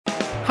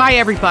Hi,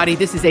 everybody.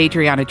 This is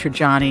Adriana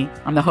Trajani.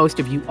 I'm the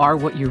host of You Are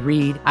What You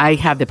Read. I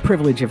have the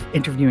privilege of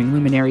interviewing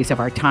luminaries of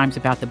our times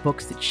about the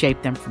books that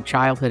shaped them from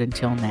childhood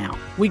until now.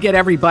 We get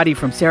everybody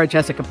from Sarah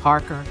Jessica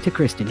Parker to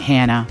Kristen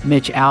Hanna,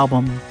 Mitch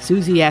Albom,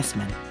 Susie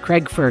Essman,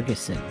 Craig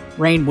Ferguson,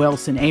 Rainn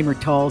Wilson, Amor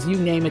Tolls, you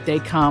name it, they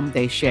come,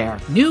 they share.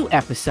 New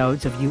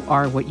episodes of You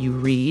Are What You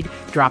Read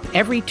drop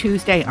every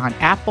Tuesday on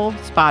Apple,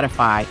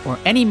 Spotify, or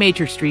any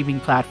major streaming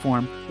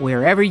platform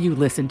wherever you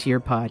listen to your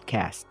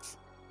podcasts.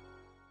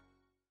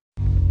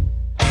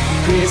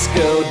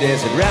 Crisco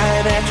Desert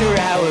Ryan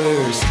after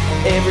hours.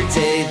 Every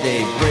day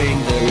they bring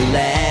the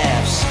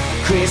laughs.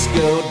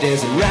 Crisco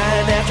Desert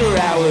Ryan after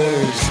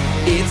hours.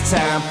 It's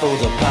time for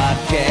the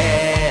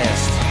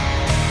podcast.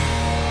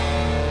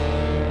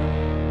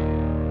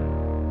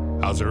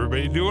 How's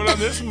everybody doing on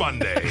this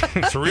Monday?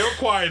 It's real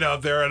quiet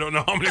out there. I don't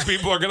know how many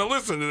people are going to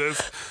listen to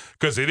this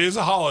because it is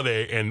a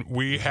holiday, and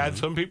we had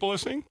some people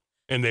listening,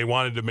 and they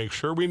wanted to make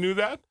sure we knew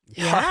that.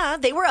 Yeah,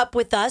 they were up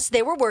with us.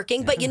 They were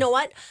working. But you know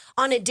what?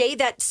 On a day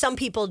that some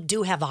people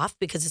do have off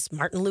because it's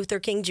Martin Luther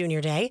King Jr.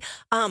 Day,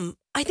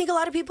 I think a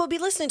lot of people will be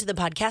listening to the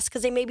podcast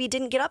because they maybe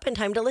didn't get up in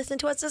time to listen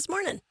to us this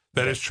morning.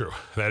 That is true.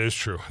 That is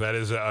true. That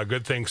is a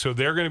good thing. So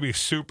they're going to be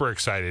super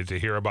excited to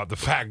hear about the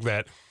fact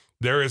that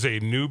there is a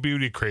new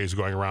beauty craze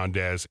going around,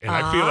 Des, and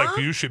I feel like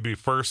you should be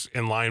first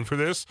in line for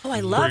this. Oh,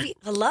 I love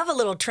a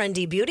little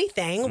trendy beauty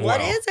thing. Well,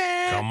 what is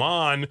it? Come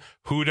on.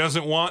 Who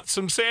doesn't want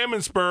some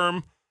salmon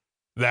sperm?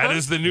 That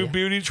is the new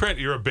beauty trend.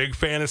 You're a big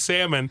fan of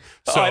salmon.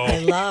 So I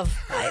love.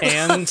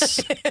 And I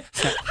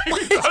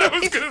thought I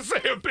was going to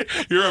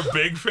say you're a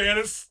big fan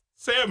of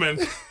salmon.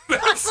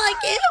 That's like,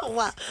 ew.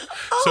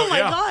 Oh, so, my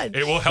God.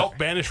 It will help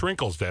banish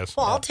wrinkles, Des.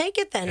 Well, I'll take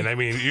it then. And I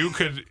mean, you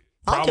could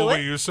I'll do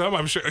probably it. use some.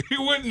 I'm sure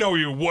you wouldn't. No,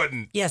 you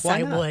wouldn't. Yes, Why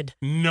I not? would.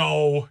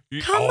 No.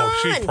 Come on.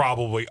 She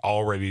probably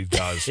already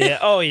does. yeah,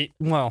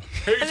 well,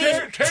 Hey,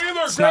 Taylor,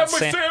 It's grab not my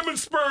sam- salmon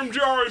sperm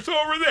jar. It's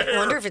over there. I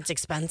wonder if it's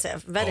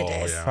expensive. I bet it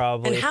is. yeah.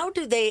 probably. And how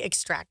do they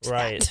extract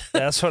right. that?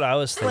 That's what I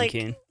was Like,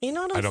 thinking. you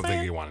know what I'm I don't saying?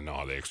 think you want to know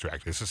how they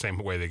extract it. It's the same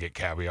way they get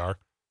caviar.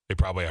 They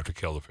probably have to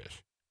kill the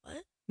fish.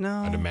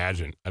 No. I'd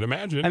imagine.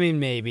 I mean,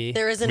 maybe.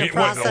 There isn't I a mean,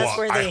 what- process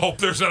where I they... hope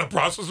there's not a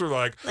process where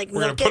like we're going to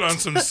milk put it. on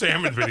some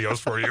salmon videos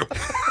for you.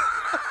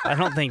 I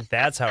don't think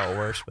that's how it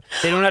works. But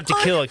they don't have to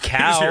kill a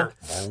cow Here.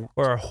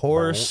 or a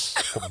horse.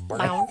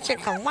 Wow,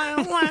 chicka, wow,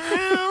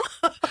 wow.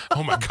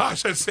 Oh my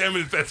gosh, that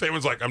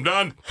salmon's like, I'm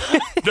done.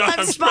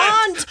 I'm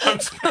spawned. I'm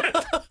spent.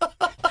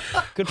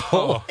 Good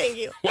pull. Thank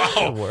you. Good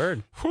Wow.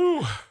 word.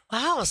 Whew.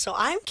 Wow, so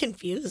I'm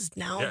confused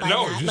now Yeah, by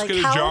no, that. just Like,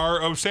 get a how...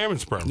 jar of salmon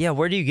sperm. Yeah,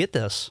 where do you get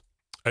this?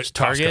 At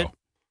Target?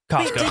 Costco.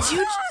 Wait, Costco. did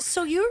you...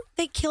 So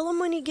they kill them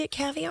when you get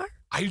caviar?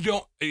 I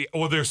don't.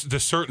 Well, there's the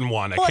certain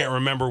one. I can't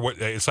remember what.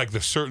 It's like the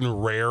certain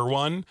rare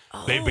one.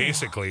 They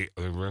basically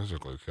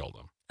killed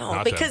them. Oh,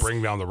 Not because... to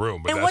bring down the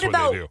room, but And that's what what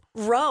about they do.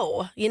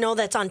 roe? You know,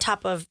 that's on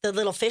top of the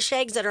little fish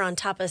eggs that are on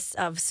top of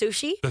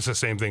sushi? That's the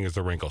same thing as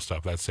the wrinkle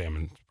stuff. That's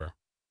salmon sperm.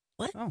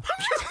 What? Oh.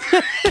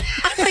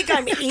 I'm like,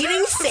 I'm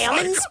eating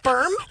salmon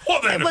sperm?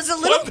 Well, then, It was a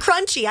little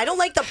crunchy. I don't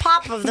like the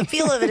pop of the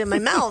feel of it in my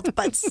mouth,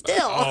 but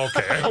still.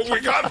 Okay, I hope we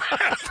got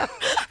that.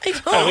 I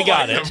don't. Oh, we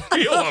got like it. The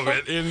feel of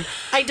it. In,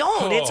 I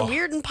don't. It's Oh.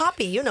 weird and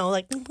poppy, you know,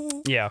 like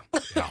Yeah.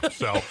 yeah,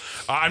 so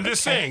I'm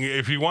just saying,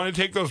 if you want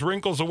to take those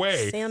wrinkles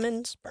away,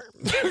 salmon sperm.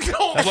 That's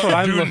what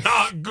I'm do looking-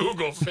 not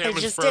Google salmon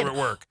just sperm did. at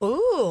work.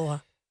 Ooh.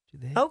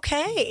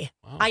 Okay.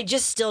 Wow. I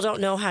just still don't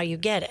know how you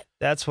get it.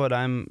 That's what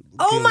I'm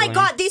Oh my Googling.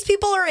 God, these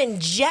people are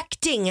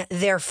injecting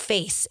their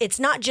face. It's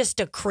not just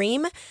a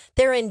cream.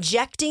 They're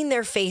injecting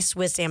their face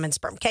with salmon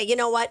sperm. Okay, you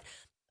know what?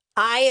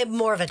 I am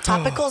more of a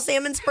topical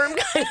salmon sperm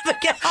kind of a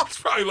gal. It's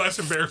probably less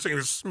embarrassing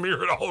to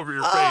smear it all over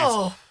your face.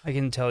 Oh, I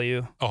can tell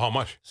you. Oh, how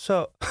much?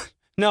 So,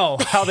 no,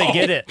 how they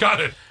get it. Got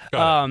it.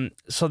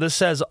 So this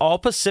says all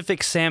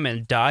Pacific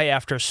salmon die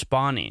after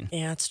spawning.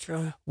 yeah, it's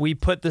true. We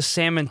put the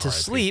salmon to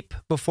R.I.P. sleep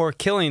before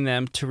killing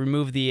them to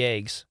remove the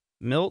eggs.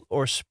 Milk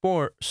or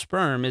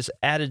sperm is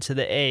added to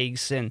the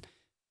eggs, and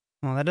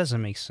well, that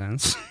doesn't make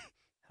sense.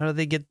 How do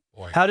they get?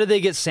 Boy. How did they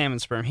get salmon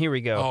sperm? Here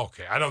we go.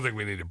 Okay, I don't think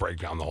we need to break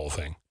down the whole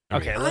thing. I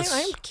mean, Okay, let's-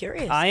 I'm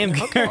curious. I am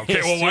Okay. curious.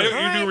 Okay, well, why don't All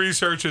you right. do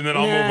research and then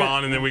I'll move Nah.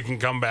 on and then we can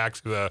come back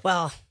to the.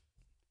 Well,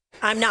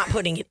 I'm not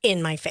putting it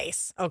in my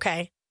face,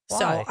 okay? So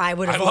Why? I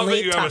would I have love only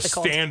that you have a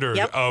topical. standard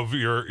Yep. of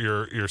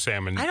your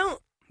salmon I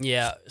don't.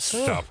 Yeah,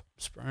 stuff.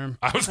 sperm.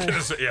 I was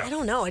gonna say, I yeah.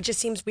 don't know. It just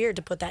seems weird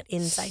to put that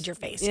inside your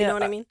face. You Yeah, know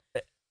what I mean?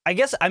 I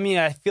guess. I mean,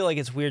 I feel like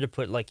it's weird to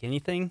put like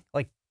anything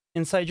like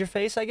inside your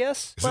face. I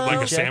guess. Is it like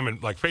Well- a salmon,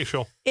 like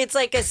facial? It's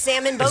like a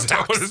salmon Is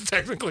that what Botox. it's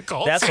technically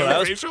called? That's what salmon I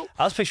was. facial?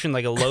 I was picturing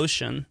like a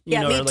lotion, you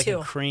Yeah, know, me or like too.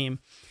 a cream.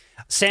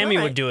 Sammy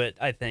All right. would do it.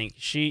 I think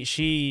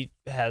she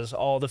has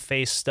all the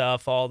face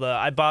stuff.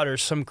 I bought her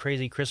some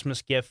crazy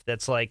Christmas gift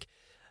that's like,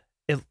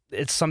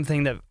 it's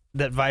something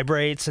that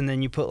vibrates, and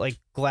then you put like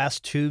glass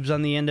tubes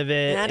on the end of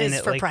it. That and is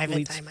it, for like, private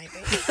leads- time, I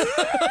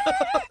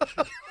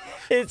think.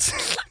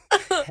 It's.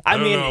 I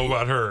don't know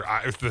about her.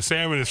 If the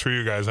salmon is for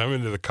you guys, I'm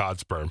into the cod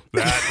sperm.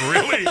 That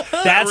really the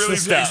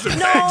takes stuff. the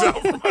bags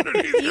out from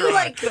underneath You your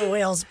like eye. the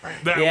whale sperm.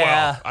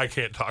 Well, I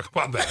can't talk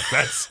about that.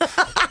 That's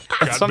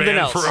got something banned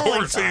else. for Oh my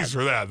overseas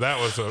for that. That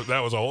was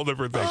a whole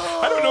different thing.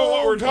 I don't know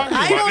what we're talking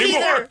about I don't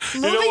anymore. either.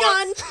 You know Moving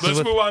what? on.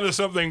 Let's move on to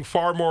something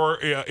far more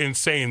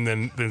insane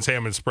than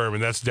salmon sperm,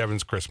 and that's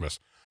Devin's Christmas.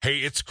 Hey,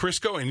 it's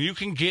Crisco, and you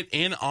can get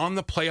in on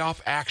the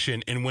playoff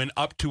action and win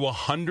up to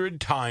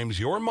 100 times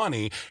your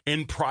money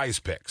in Prize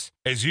Picks.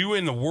 As you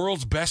and the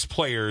world's best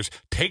players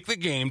take the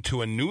game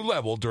to a new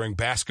level during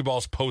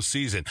basketball's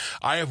postseason.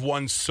 I have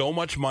won so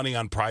much money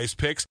on Prize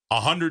Picks,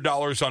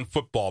 $100 on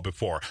football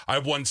before.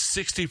 I've won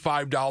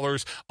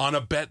 $65 on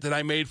a bet that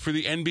I made for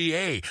the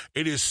NBA.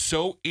 It is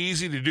so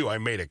easy to do. I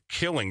made a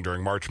killing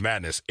during March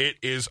Madness. It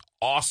is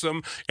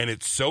awesome, and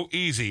it's so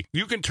easy.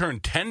 You can turn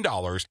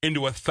 $10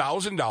 into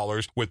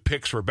 $1,000 with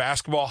picks for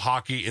basketball,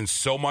 hockey, and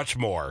so much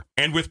more.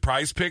 And with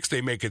Prize Picks, they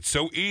make it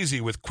so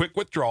easy with quick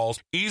withdrawals,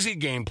 easy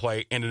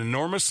gameplay, and an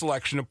enormous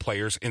selection of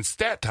players and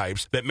stat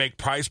types that make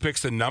Prize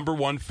Picks the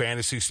 #1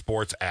 fantasy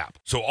sports app.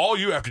 So all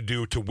you have to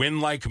do to win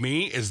like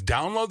me is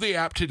download the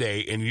app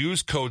today and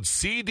use code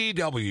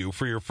CDW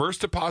for your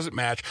first deposit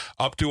match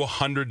up to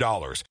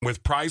 $100.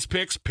 With Prize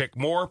Picks, pick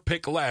more,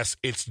 pick less.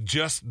 It's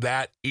just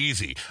that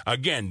easy.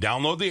 Again,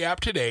 download the app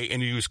today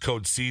and use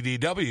code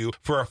CDW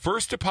for a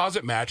first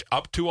deposit match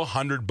up to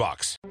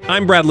 $100.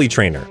 I'm Bradley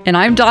Trainer. And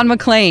I'm Don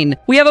McClain.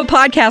 We have a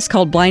podcast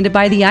called Blinded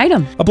by the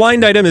Item. A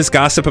blind item is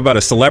gossip about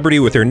a celebrity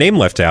with their name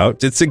left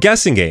out. It's a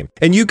guessing game,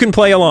 and you can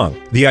play along.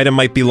 The item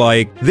might be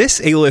like, this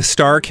A-list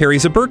star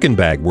carries a Birkin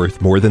bag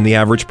worth more than the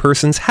average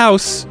person's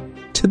house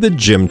to the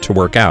gym to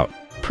work out.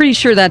 Pretty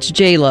sure that's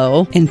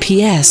J-Lo. And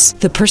P.S.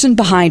 the person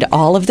behind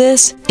all of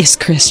this is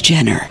Kris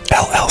Jenner,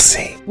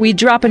 LLC. We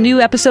drop a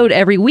new episode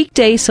every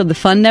weekday so the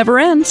fun never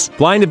ends.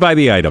 Blinded by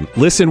the Item.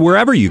 Listen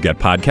wherever you get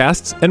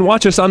podcasts and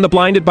watch us on the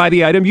Blinded by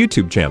the Item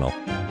YouTube channel.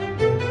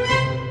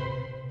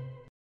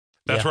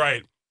 That's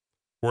right.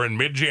 We're in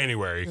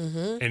mid-January,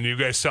 and you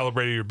guys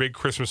celebrated your big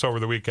Christmas over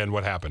the weekend.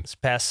 What happened? This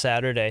past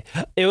Saturday.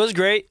 It was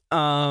great.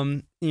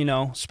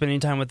 Spending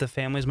time with the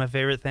family is my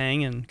favorite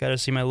thing, and got to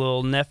see my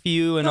little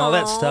nephew and all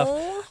that stuff.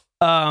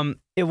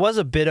 It was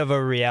a bit of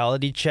a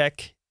reality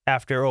check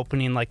after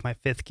opening like my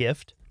 5th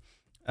gift.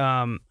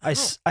 I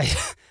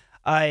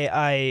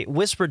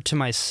whispered to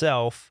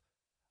myself,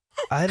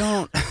 I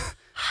don't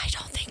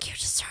think you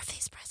deserve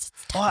these presents.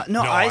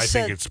 I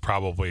think it's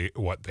probably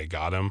what they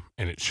got him,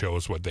 and it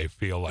shows what they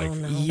feel like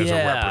as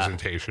a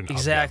representation of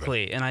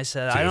exactly. Devin. And I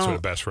said, That's what a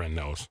best friend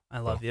knows. I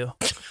love you.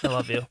 I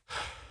love you.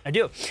 I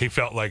do. He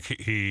felt like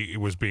he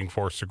was being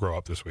forced to grow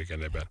up this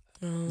weekend, I bet.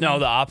 No,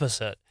 the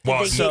opposite.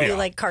 Did they give you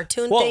like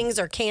cartoon things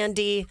or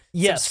candy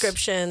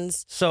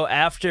subscriptions? So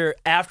after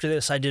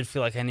this, I did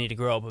feel like I need to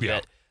grow up a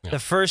bit. Yeah. The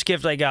first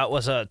gift I got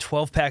was a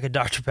 12-pack of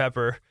Dr.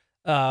 Pepper.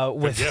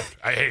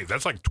 Hey,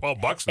 that's like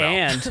 $12 now.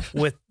 And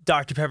with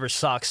Dr. Pepper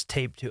socks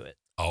taped to it.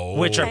 Oh.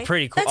 Which are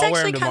pretty cool. That's I'll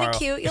wear actually them tomorrow. kind of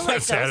cute. You'll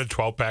like sad those. a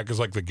 12-pack is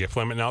like the gift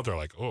limit now. They're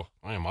like, oh,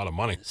 I am out of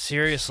money.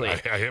 Seriously.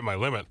 I hit my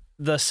limit.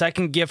 The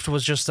second gift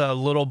was just a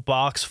little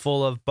box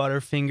full of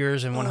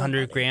Butterfingers and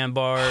 100-gram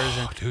bars.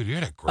 And, dude, you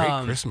had a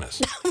great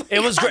Christmas.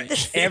 It was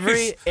great.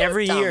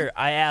 Every year,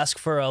 I ask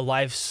for a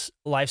life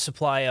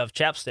supply of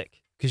chapstick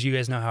because you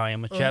guys know how I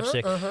am with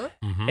chapstick.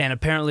 And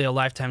apparently, a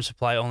lifetime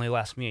supply only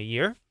lasts me a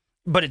year.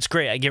 But it's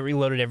great. I get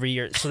reloaded every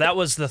year. So that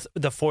was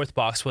the fourth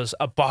box was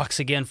a box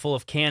again full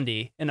of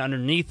candy, and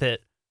underneath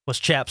it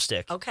was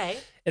chapstick. Okay.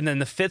 And then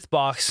the 5th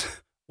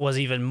box was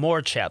even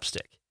more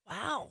chapstick.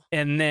 Wow.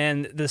 And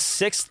then the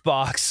 6th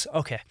box,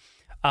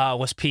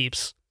 was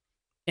Peeps.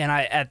 And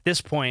at this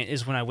point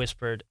is when I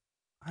whispered,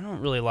 I don't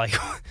really like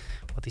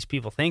what these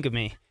people think of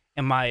me.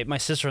 And my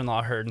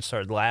sister-in-law heard and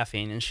started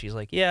laughing, and she's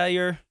like, yeah,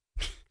 you're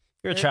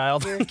a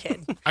child. You're a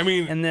kid. I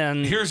mean, and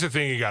then here's the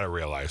thing you got to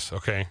realize,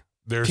 okay?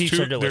 Peeps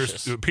are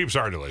delicious. Peeps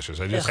are delicious.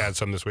 I just had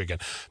some this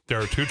weekend.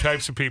 There are 2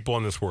 types of people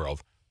in this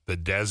world. The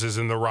Dezes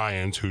and the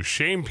Ryans who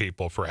shame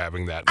people for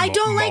having that I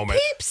don't moment. like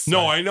Peeps.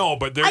 No, I know,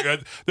 but there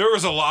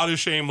was a lot of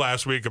shame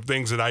last week of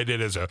things that I did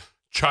as a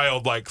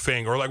childlike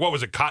thing, or like, what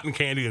was it, cotton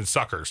candy and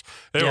suckers.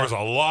 There was a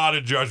lot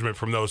of judgment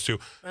from those 2.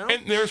 Well,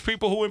 and there's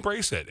people who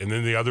embrace it. And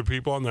then the other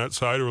people on that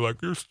side are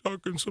like, you're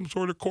stuck in some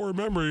sort of core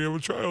memory of a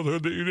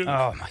childhood that you didn't.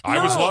 Oh my God.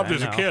 I was loved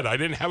as a kid. I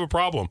didn't have a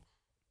problem.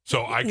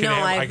 So I can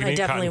I eat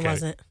definitely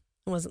cotton candy.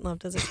 wasn't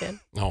loved as a kid.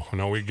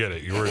 No, we get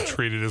it. You were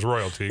treated as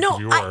royalty. No,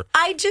 you were.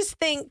 I just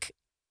think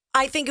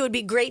it would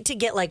be great to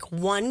get like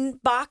 1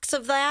 box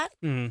of that,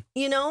 you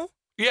know?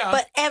 Yeah.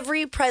 But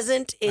every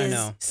present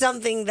is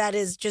something that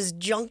is just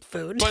junk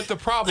food. But the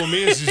problem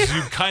is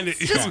you kind of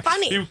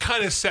funny. You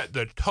kind of set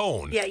the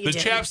tone. Yeah, you the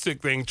did.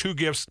 Chapstick thing, 2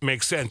 gifts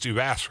makes sense. You've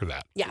asked for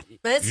that. Yeah,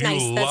 that's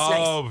nice. You That's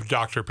love nice.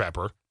 Dr.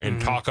 Pepper and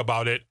talk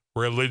about it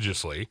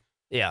religiously.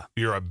 Yeah.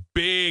 You're a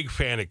big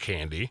fan of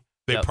candy.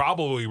 They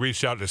probably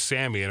reached out to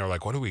Sammy and are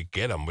like, what do we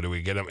get him? What do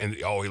we get him? And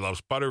he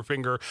loves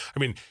Butterfinger. I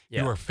mean,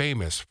 you are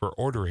famous for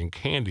ordering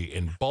candy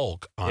in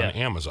bulk on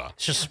Amazon.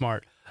 It's just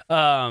smart.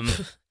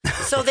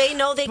 So they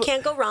know they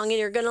can't go wrong, and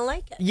you're gonna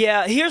like it.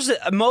 Yeah,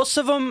 most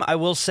of them. I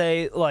will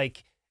say,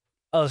 like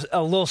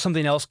a little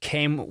something else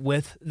came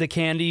with the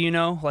candy. You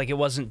know, like it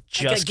wasn't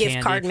just like a gift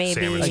candy. card,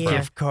 maybe. Salmon A sperm.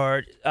 gift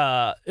card.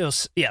 It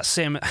was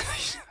Salmon. I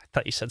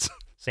thought you said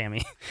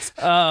Sammy.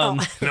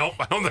 Nope,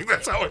 I don't think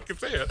that's how I can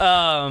say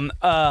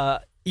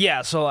it.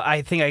 Yeah. So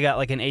I think I got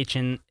like an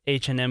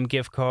H&M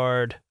gift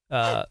card.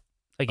 Again,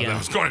 that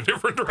was going a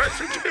different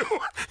direction too.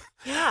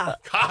 Yeah.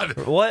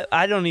 God. what?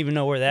 I don't even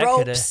know where that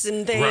could have. Ropes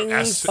and things.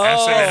 S&M gift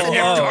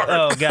card.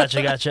 Oh,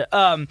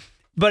 gotcha.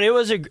 But it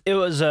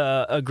was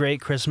a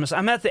great Christmas.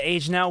 I'm at the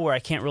age now where I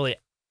can't really.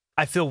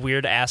 I feel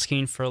weird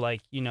asking for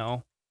like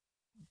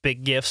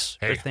big gifts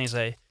or things.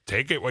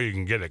 Take it while you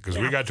can get it, because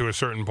we got to a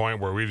certain point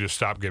where we just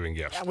stopped giving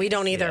gifts. Yeah, we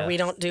don't either. Yeah. We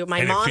don't do. My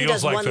And it mom feels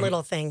does like one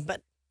little thing,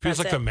 but Feels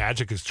that's like the it.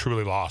 magic is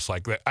truly lost.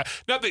 Like that.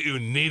 Not that you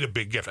need a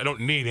big gift. I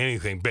don't need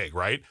anything big,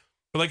 right?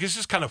 But like it's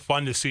just kind of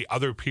fun to see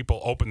other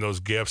people open those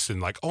gifts and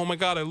like, oh my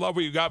God, I love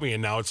what you got me.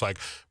 And now it's like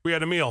we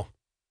had a meal.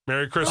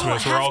 Merry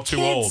Christmas. We're all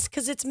too old.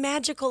 Because it's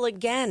magical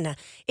again.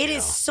 It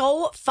is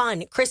so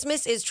fun.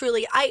 Christmas is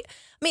truly. I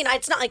mean,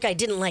 it's not like I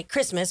didn't like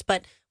Christmas,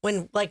 but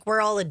when like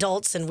we're all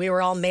adults and we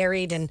were all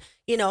married and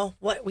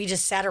we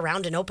just sat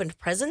around and opened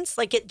presents,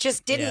 like it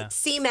just didn't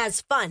seem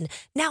as fun.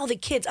 Now the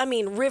kids,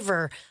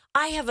 River,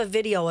 I have a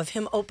video of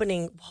him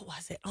opening, what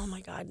was it? Oh my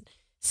God,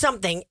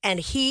 something.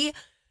 And you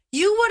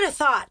would have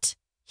thought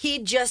he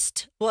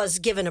just was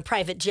given a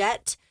private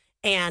jet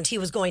and he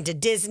was going to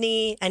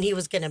Disney and he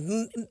was going to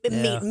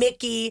meet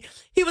Mickey.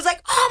 He was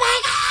like, oh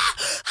my God.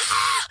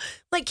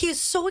 Like he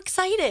was so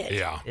excited.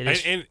 Yeah.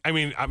 And I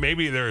mean,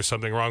 maybe there is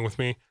something wrong with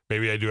me.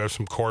 Maybe I do have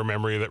some core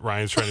memory that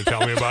Ryan's trying to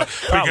tell me about.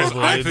 Because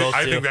I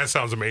think that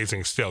sounds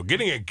amazing still.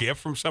 Getting a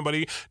gift from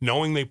somebody,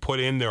 knowing they put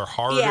in their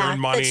hard-earned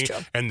money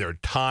and their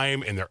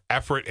time and their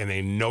effort and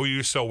they know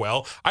you so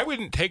well, I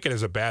wouldn't take it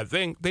as a bad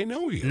thing. They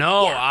know you.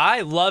 No,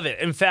 I love it.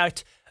 In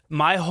fact,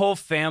 my whole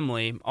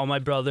family, all my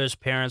brothers,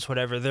 parents,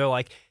 whatever, they're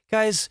like,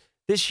 guys,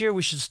 this year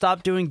we should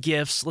stop doing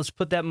gifts. Let's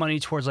put that money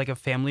towards like a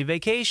family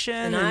vacation.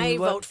 And I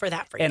vote for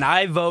that for you. And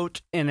I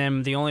vote and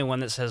am the only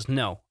one that says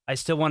no. I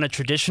still want a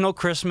traditional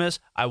Christmas.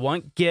 I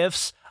want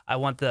gifts. I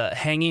want the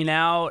hanging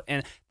out.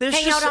 And there's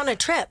hang just out on a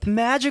trip.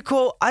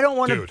 Magical. I don't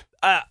want Dude,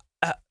 to.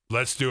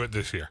 let's do it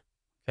this year.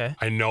 Okay.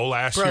 I know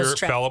last year it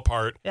fell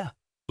apart. Yeah.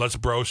 Let's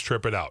bros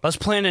trip it out. Let's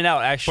plan it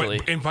out, actually.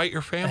 But invite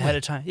your family ahead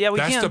of time. Yeah, we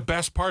can. That's the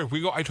best part.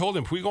 I told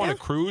him, if we go on a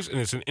cruise and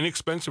it's an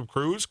inexpensive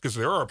cruise, because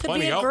there are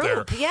plenty out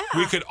there,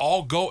 we could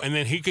all go, and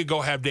then he could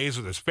go have days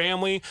with his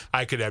family.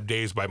 I could have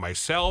days by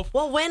myself.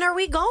 Well, when are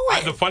we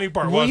going? The funny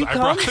part was, I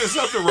brought this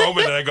up to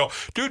Roman, and I go,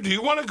 dude, do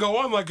you want to go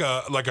on like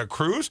a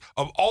cruise?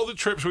 Of all the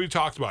trips we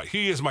talked about,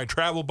 he is my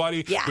travel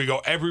buddy. Yeah. We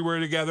go everywhere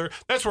together.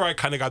 That's where I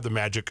kind of got the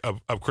magic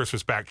of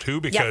Christmas back, too,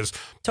 because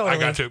totally. I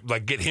got to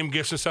like get him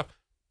gifts and stuff.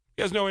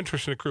 He has no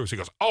interest in a cruise. He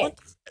goes,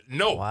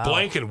 no,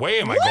 blanking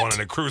way am I going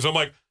on a cruise? I'm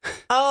like,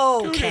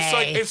 dude,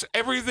 it's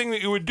everything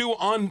that you would do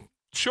on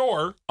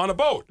shore on a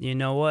boat. You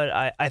know what?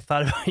 I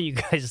thought about you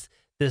guys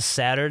this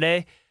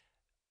Saturday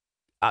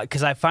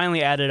because I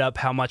finally added up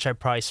how much I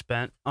probably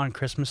spent on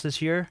Christmas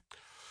this year.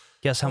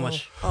 Guess how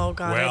much? Oh,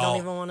 God, well, I don't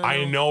even want to know.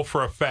 I know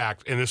for a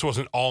fact, and this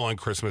wasn't all on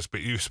Christmas, but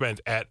you spent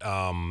at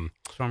Storm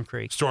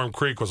Creek. Storm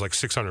Creek was like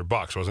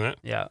 $600, wasn't it?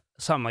 Yeah,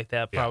 something like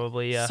that,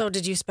 probably. Yeah. So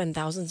did you spend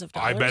thousands of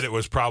dollars? I bet it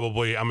was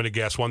probably, I'm going to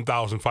guess,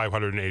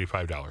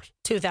 $1,585.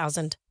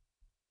 2,000.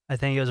 I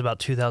think it was about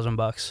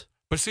 $2,000.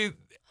 But see,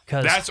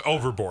 that's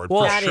overboard.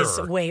 Well, for that sure. is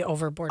way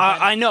overboard.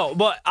 I know,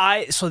 but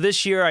so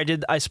this year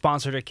I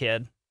sponsored a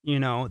kid,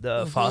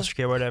 the foster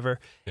kid or whatever,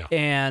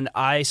 and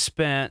I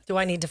spent. Do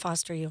I need to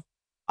foster you?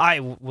 I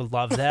would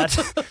love that.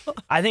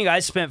 I think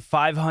I spent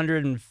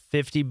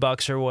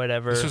 $550 or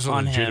whatever this is a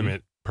on legitimate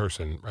him.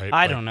 person, right?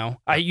 I don't know.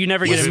 You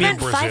never You get a spent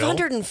Brazil?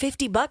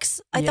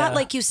 $550? I thought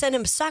like you sent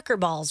him soccer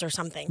balls or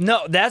something.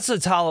 No, that's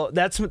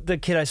That's the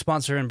kid I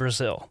sponsor in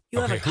Brazil. You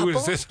have a couple? Who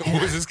is this? Who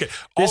is this kid?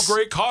 All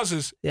great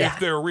causes if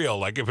they're real.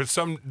 Like if it's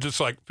some just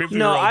like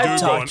 50-year-old dude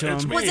going,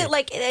 it's me. Was it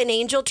like an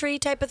angel tree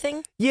type of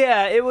thing?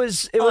 Yeah, it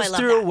was. It was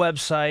through that. a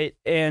website,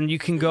 and you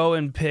can go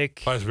and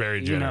pick. That's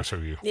very generous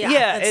of you.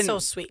 Yeah, that's so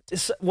sweet.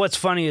 What's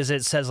funny is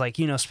it says like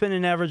spend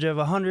an average of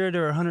 100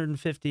 or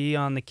 150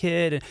 on the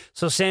kid. And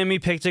so Sammy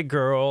picked a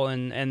girl,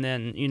 and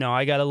then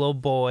I got a little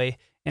boy,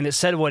 and it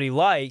said what he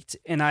liked,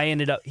 and I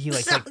ended up he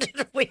liked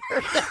sounded weird.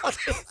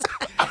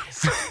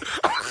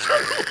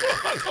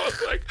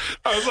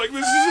 I was like,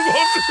 this is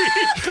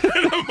supposed to be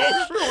an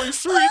emotionally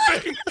sweet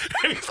thing.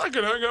 And he's like,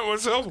 and I got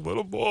myself a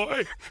little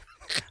boy.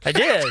 I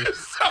did. It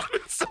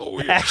sounded so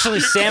weird. Actually,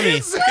 You Sammy,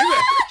 can't say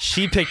that.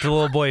 she picked the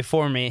little boy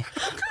for me.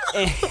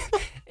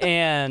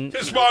 And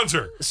His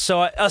sponsor.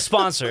 so a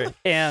sponsor,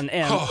 and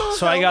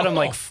so I got him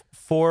like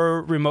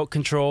 4 remote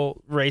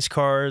control race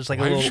cars, like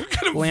Why a did little you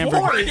get him Lamborghini.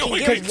 4? You only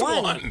get picked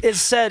one. one. It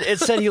said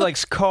he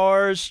likes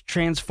cars,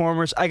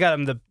 Transformers. I got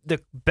him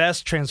the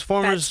best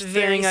Transformers That's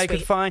very thing I could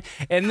sweet. find.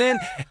 And then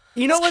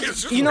you know what?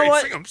 kid's just You know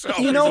what? racing himself.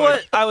 You He's know like,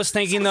 what I was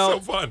thinking "This is though?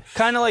 so fun."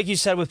 Kind of like you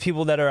said with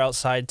people that are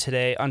outside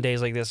today on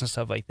days like this and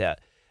stuff like that.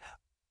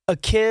 a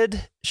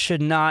kid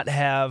should not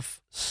have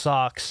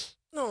socks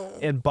No.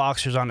 and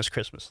boxers on his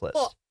Christmas list.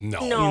 Well, No.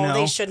 no, You know?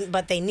 they shouldn't,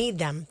 but they need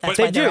them. That's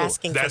But why they they're do.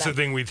 asking That's for the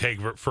them. thing we take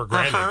for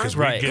granted because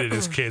we Right. get it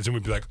as kids and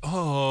we'd be like,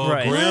 oh,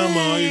 Right.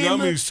 Grandma, you got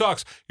me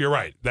socks. You're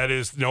right. That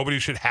is, nobody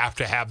should have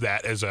to have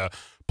that as a,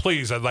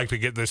 please, I'd like to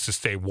get this to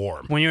stay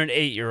warm. When you're an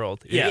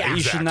 8-year-old. Yeah, Yeah,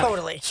 you should not.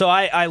 totally. So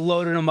I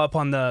loaded them up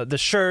on the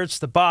shirts,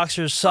 the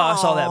boxers,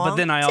 socks, all that. But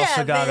then I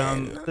also got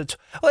Devin. them.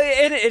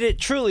 It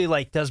truly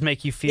like does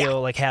make you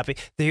feel like happy.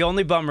 The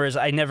only bummer is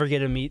I never get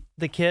to meet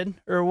the kid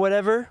or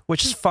whatever,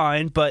 which is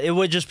fine. But it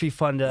would just be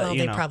fun to Well, you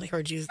they know. probably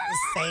heard you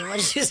say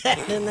what you said,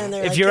 and then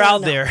they're If like, you're yeah,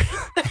 out no. there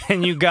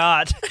and you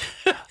got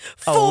a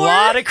 4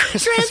 lot of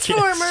Christmas gifts.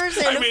 Transformers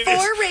and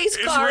 4 race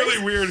it's cars.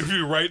 really weird if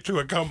you write to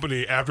a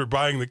company after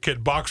buying the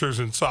kid boxers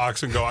and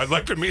socks and go, I'd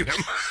like to meet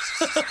him.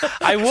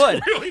 I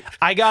would. Really?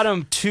 I got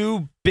him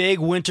 2 big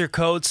winter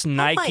coats,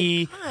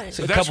 Nike, God.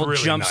 a That's couple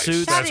really nice.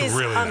 jumpsuits. That That's is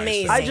really nice.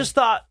 amazing. I just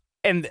thought,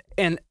 and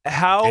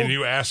how And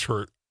you asked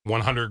for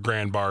 100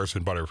 grand bars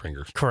and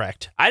Butterfingers.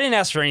 correct. I didn't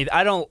ask for anything.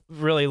 I don't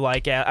really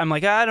like it. I'm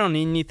like, I don't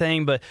need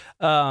anything, but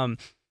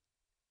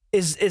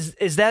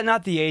is that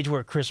not the age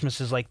where Christmas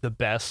is like the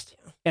best?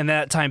 And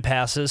that time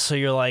passes, so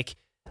you're like,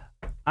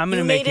 I'm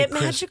gonna You make made it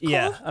Chris- magical?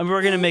 Yeah,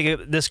 we're gonna make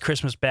it this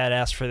Christmas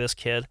badass for this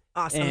kid.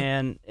 Awesome.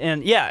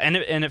 And yeah, and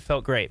it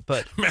felt great.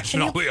 But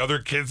Imagine all the other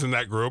kids in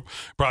that group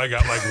probably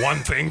got like one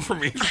thing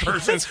from each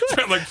person,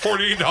 spent like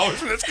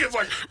 $48, and this kid's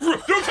like, don't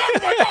talk to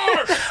my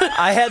car.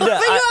 I had to. But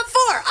you have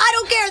 4. I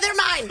don't care. They're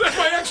mine. That's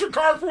my extra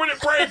card for when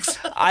it breaks.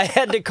 I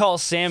had to call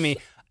Sammy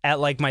at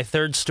like my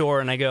third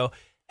store, and I go,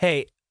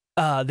 "Hey,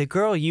 the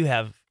girl you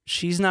have,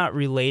 she's not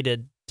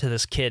related to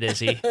this kid, is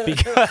he?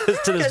 Because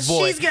to this Because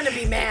boy, she's going to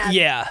be mad.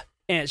 yeah."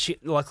 And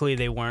luckily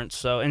they weren't.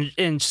 So,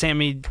 and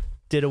Sammy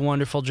did a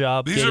wonderful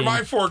job. These are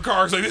my 4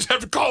 cars. I just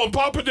have to call him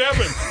Papa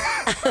Devin.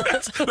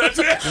 that's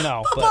it.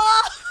 No, but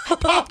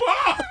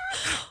Papa.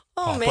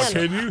 Oh, Papa, man.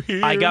 can you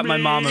hear I got my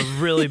me? mom a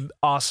really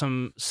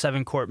awesome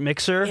 7-quart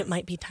mixer. It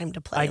might be time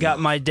to play. I them got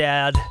off. my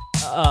dad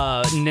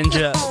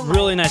Ninja,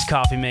 really nice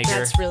coffee maker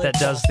That's really that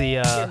cool. does the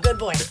You're a good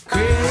boy.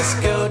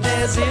 Crisco,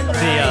 Des, and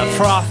Ryan.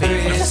 frothy.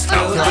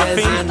 Crisco,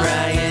 Des, and Frothy.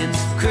 Ryan.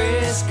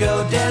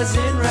 Crisco, Des,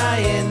 and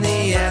Ryan.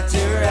 The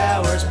After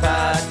Hours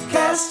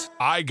Podcast.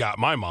 I got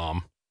my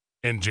mom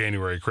in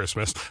January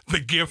Christmas the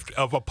gift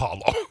of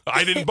Apollo.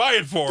 I didn't buy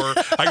it for her.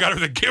 I got her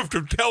the gift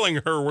of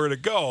telling her where to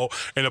go,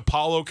 and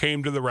Apollo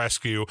came to the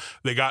rescue.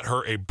 They got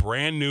her a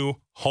brand new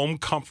home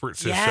comfort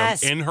system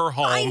Yes, in her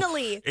home.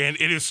 finally. And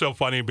it is so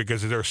funny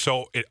because they're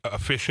so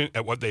efficient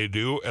at what they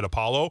do at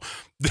Apollo.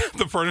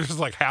 The furnace is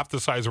like half the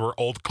size of her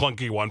old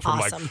clunky one from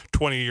Awesome. like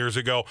 20 years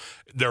ago.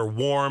 They're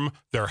warm,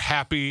 they're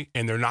happy,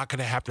 and they're not going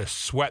to have to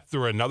sweat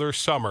through another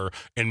summer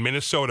in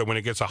Minnesota when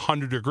it gets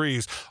 100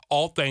 degrees,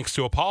 all thanks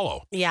to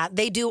Apollo. Yeah,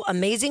 they do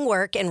amazing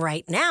work. And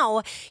right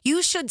now,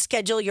 you should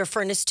schedule your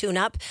furnace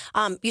tune-up.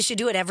 You should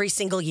do it every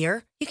single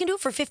year. You can do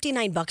it for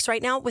 $59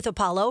 right now with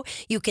Apollo.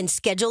 You can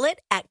schedule it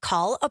at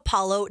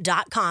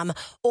callapollo.com.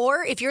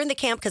 Or if you're in the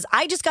camp, because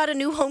I just got a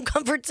new home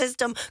comfort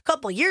system a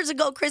couple years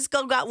ago.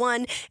 Crisco got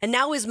one, and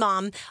now his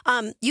mom.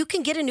 You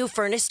can get a new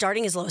furnace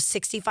starting as low as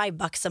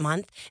 $65 a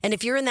month. And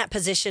if you're in that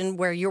position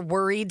where you're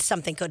worried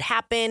something could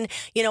happen,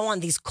 you know, on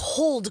these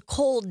cold,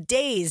 cold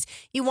days,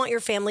 you want your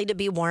family to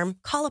be warm,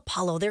 call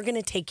Apollo. They're going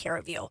to take care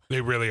of you.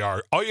 They really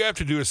are. All you have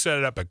to do is set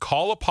it up at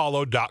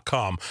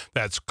callapollo.com.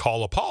 That's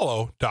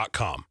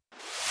callapollo.com.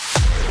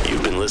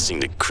 You've been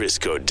listening to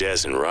Crisco,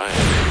 Des, and Ryan.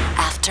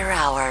 After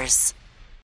Hours.